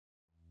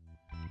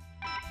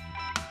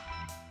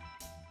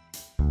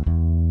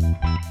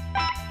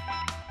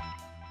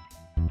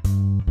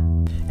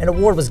An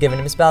award was given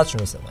to Miss Balachandran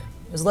recently.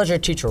 It was a Legendary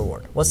Teacher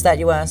Award. What's that,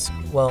 you ask?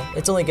 Well,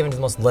 it's only given to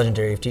the most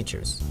legendary of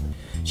teachers.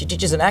 She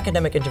teaches an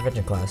academic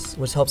intervention class,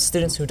 which helps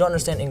students who don't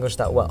understand English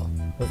that well.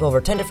 With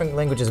over 10 different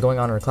languages going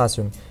on in her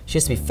classroom, she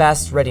has to be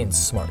fast, ready, and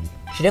smart.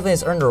 She definitely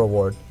has earned her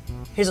award.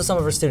 Here's what some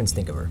of her students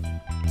think of her.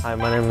 Hi,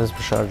 my name is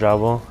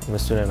Balachandran. I'm a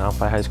student at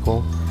Alphi High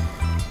School,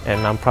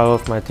 and I'm proud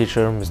of my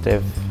teacher, Ms.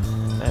 Dev,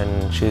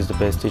 and she's the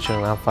best teacher in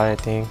Alphi, I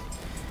think,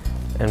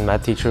 and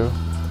math teacher.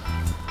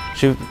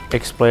 She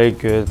explained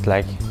good,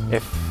 like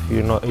if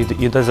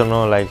you doesn't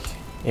know like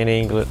any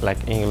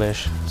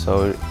English,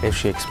 so if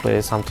she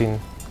explains something,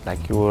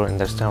 like you will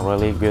understand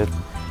really good,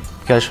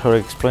 because her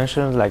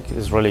explanation like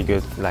is really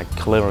good, like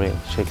clearly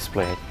she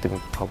explained the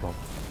problem.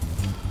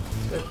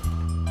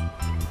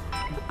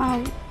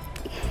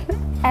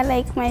 I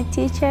like my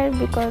teacher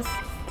because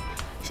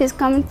she's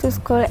coming to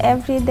school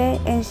every day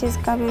and she's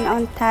coming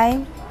on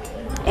time,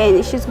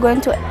 and she's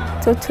going to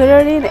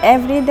tutoring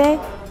every day,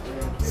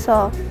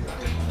 so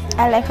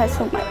I like her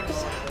so much.